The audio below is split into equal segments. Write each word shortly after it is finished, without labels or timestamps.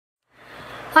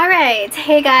Alright,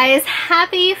 hey guys,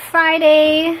 happy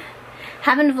Friday.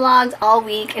 Haven't vlogged all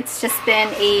week. It's just been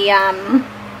a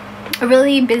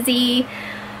really busy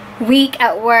week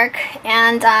at work,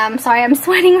 and sorry I'm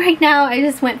sweating right now. I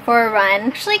just went for a run.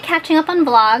 Actually catching up on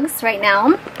vlogs right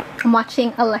now. I'm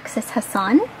watching Alexis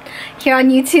Hassan here on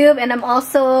YouTube, and I'm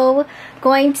also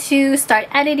going to start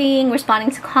editing,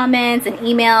 responding to comments and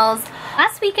emails.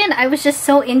 Last weekend I was just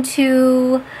so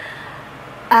into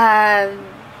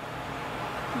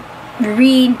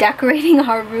redecorating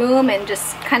our room and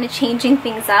just kind of changing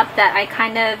things up that I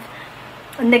kind of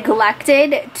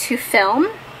neglected to film.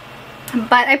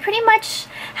 But I pretty much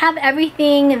have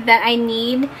everything that I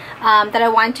need that I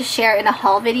wanted to share in a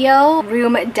haul video,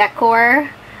 room decor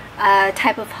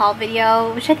type of haul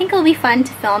video, which I think will be fun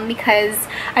to film because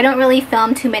I don't really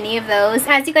film too many of those.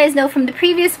 As you guys know from the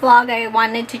previous vlog, I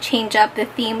wanted to change up the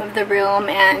theme of the room,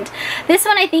 and this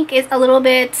one I think is a little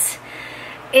bit,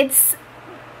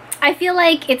 I feel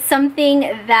like it's something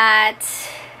that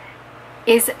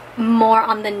is more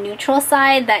on the neutral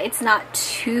side, that it's not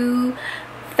too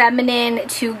feminine,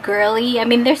 too girly. I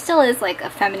mean, there still is like a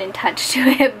feminine touch to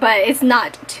it, but it's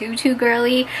not too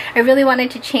girly. I really wanted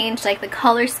to change like the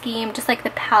color scheme, just like the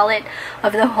palette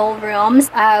of the whole room.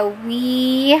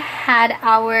 We had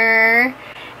our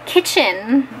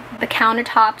kitchen, the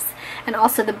countertops, and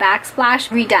also the backsplash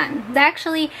redone. It's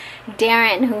actually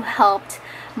Darren who helped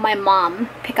my mom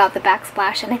pick out the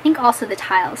backsplash, and I think also the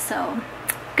tiles, so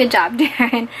good job,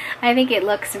 Darren. I think it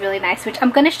looks really nice, which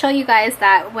I'm going to show you guys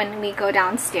that when we go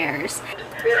downstairs.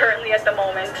 Currently at the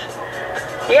moment.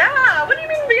 Yeah, what do you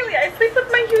mean really? I sleep with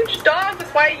my huge dog.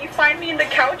 That's why you find me in the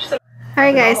couch.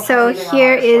 Alright guys, so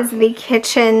here is the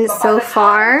kitchen so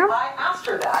far.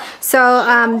 So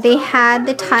they had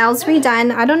the tiles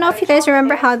redone. I don't know if you guys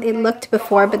remember how it looked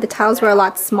before, but the tiles were a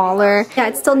lot smaller. Yeah,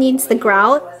 it still needs the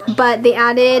grout, but they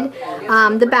added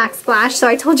the backsplash. So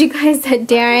I told you guys that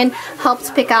Darren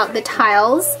helped pick out the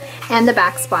tiles and the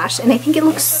backsplash, and I think it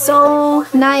looks so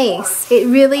nice. It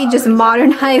really just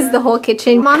modernized the whole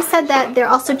kitchen. Mom said that they're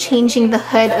also changing the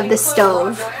hood of the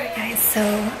stove. Alright guys, so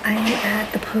I'm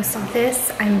at the post office.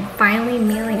 I'm finally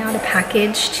mailing out a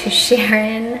package to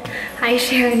Sharon. Hi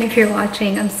Sharon, if you're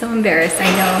watching. I'm so embarrassed, I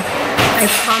know. I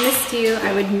promised you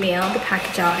I would mail the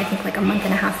package out, I think like a month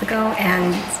and a half ago,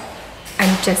 and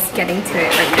I'm just getting to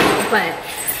it right now, but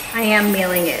I am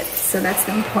mailing it, so that's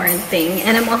the important thing.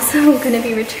 And I'm also going to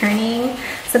be returning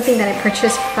something that I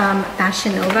purchased from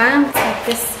Fashion Nova. It's like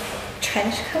this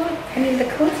trench coat. I mean, the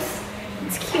coat's,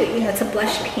 it's cute, you know, it's a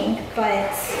blush pink,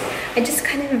 but I just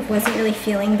kind of wasn't really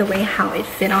feeling the way how it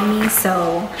fit on me,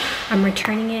 so I'm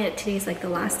returning it. Today's like the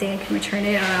last day I can return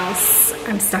it, or else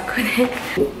I'm stuck with it.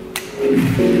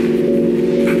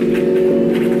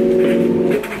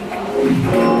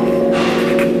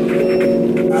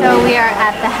 So we are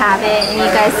at the Habit, and you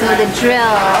guys know the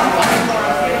drill.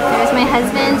 There's my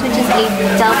husband's, which is a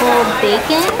double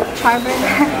bacon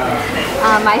charburger.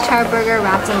 My charburger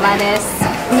wrapped in lettuce,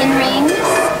 onion rings,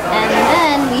 and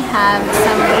then we have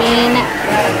some green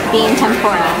bean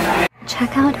tempura.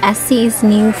 Check out Essie's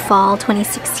new fall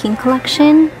 2016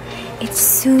 collection. It's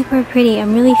super pretty.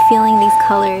 I'm really feeling these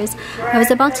colors. I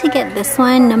was about to get this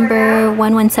one, number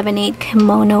 1178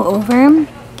 kimono over.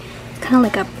 Kind of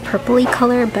like a purpley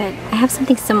color, but I have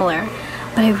something similar,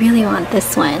 but I really want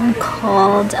this one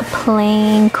called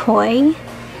Plain Koi.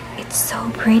 It's so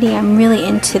pretty. I'm really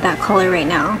into that color right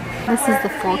now. This is the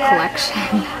full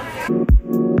collection.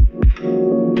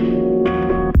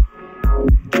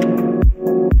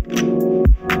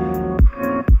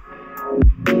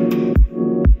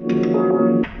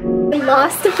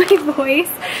 Lost my voice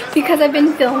because I've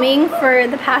been filming for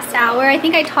the past hour. I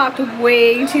think I talked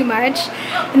way too much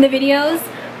in the videos,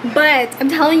 but I'm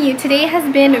telling you, today has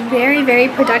been very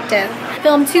productive. I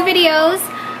filmed 2 videos,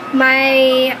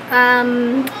 my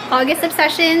August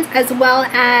obsessions, as well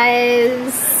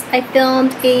as I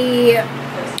filmed a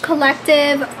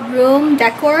collective room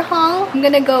decor haul. I'm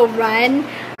gonna go run.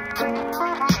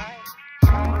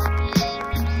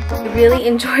 I really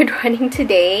enjoyed running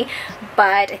today,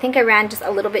 but I think I ran just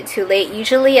a little bit too late.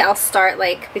 Usually I'll start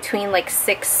like between like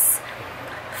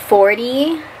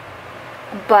 6:40,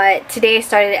 but today I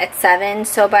started at 7,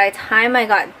 so by the time I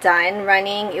got done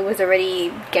running, it was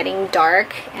already getting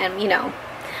dark, and you know,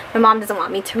 my mom doesn't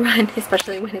want me to run,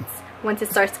 especially when once it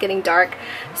starts getting dark,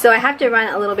 so I have to run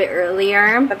a little bit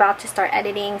earlier. I'm about to start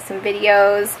editing some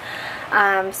videos,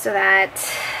 so that,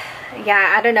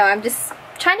 yeah, I don't know, I'm just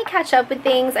trying to catch up with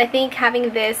things. I think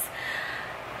having this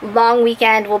long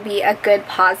weekend will be a good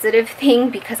positive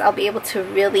thing because I'll be able to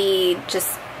really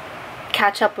just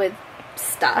catch up with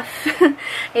stuff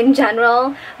in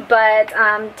general. But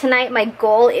tonight my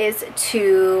goal is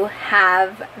to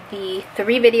have the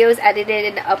 3 videos edited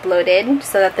and uploaded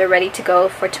so that they're ready to go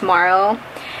for tomorrow.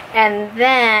 And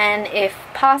then if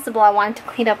possible, I want to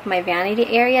clean up my vanity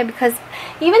area, because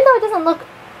even though it doesn't look,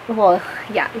 well,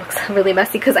 yeah, it looks really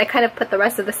messy because I kind of put the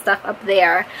rest of the stuff up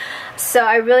there. So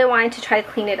I really wanted to try to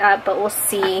clean it up, but we'll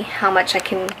see how much I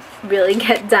can really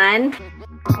get done.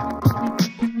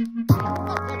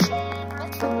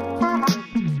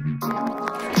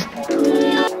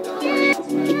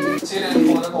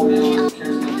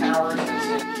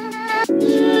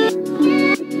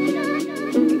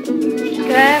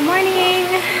 Good morning.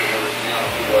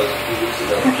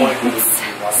 Okay,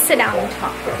 let's sit down and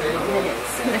talk for a couple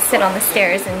minutes. I'm gonna sit on the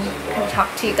stairs and kind of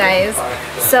talk to you guys.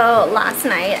 So last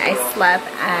night I slept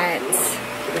at,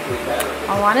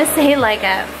 I want to say like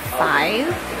at 5.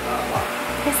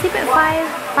 Did I sleep at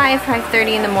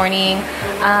 5:30 in the morning.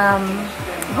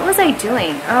 What was I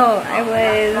doing? I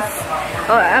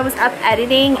was up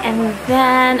editing, and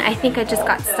then I think I just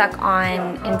got stuck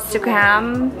on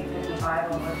Instagram,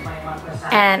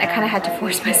 and I kind of had to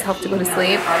force myself to go to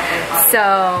sleep. So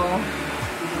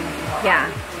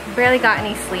yeah, barely got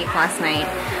any sleep last night.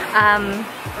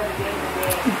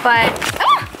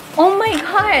 Oh my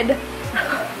god,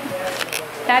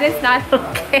 that is not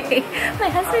okay. My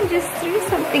husband just threw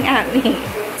something at me.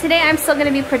 Today I'm still going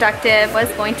to be productive. I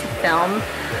was going to film.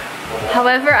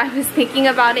 However, I was thinking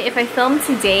about it. If I film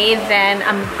today, then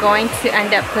I'm going to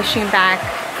end up pushing back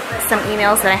some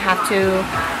emails that I have to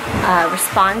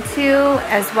respond to,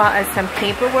 as well as some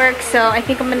paperwork. So I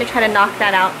think I'm going to try to knock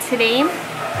that out today.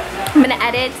 I'm going to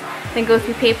edit, then go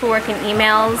through paperwork and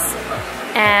emails,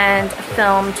 and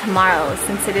film tomorrow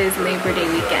since it is Labor Day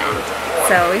weekend.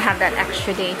 So we have that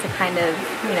extra day to kind of,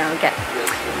 you know, get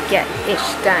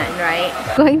ish done, right?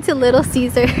 Going to Little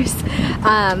Caesars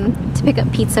to pick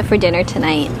up pizza for dinner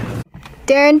tonight.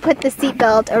 Darren put the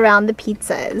seatbelt around the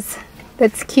pizzas.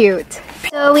 That's cute.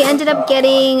 So we ended up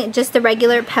getting just the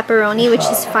regular pepperoni, which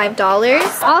is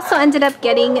 $5. Also ended up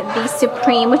getting the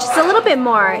Supreme, which is a little bit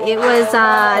more. It was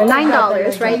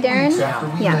 $9, right, Darren?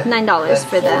 Yeah, $9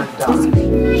 for the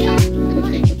Supreme.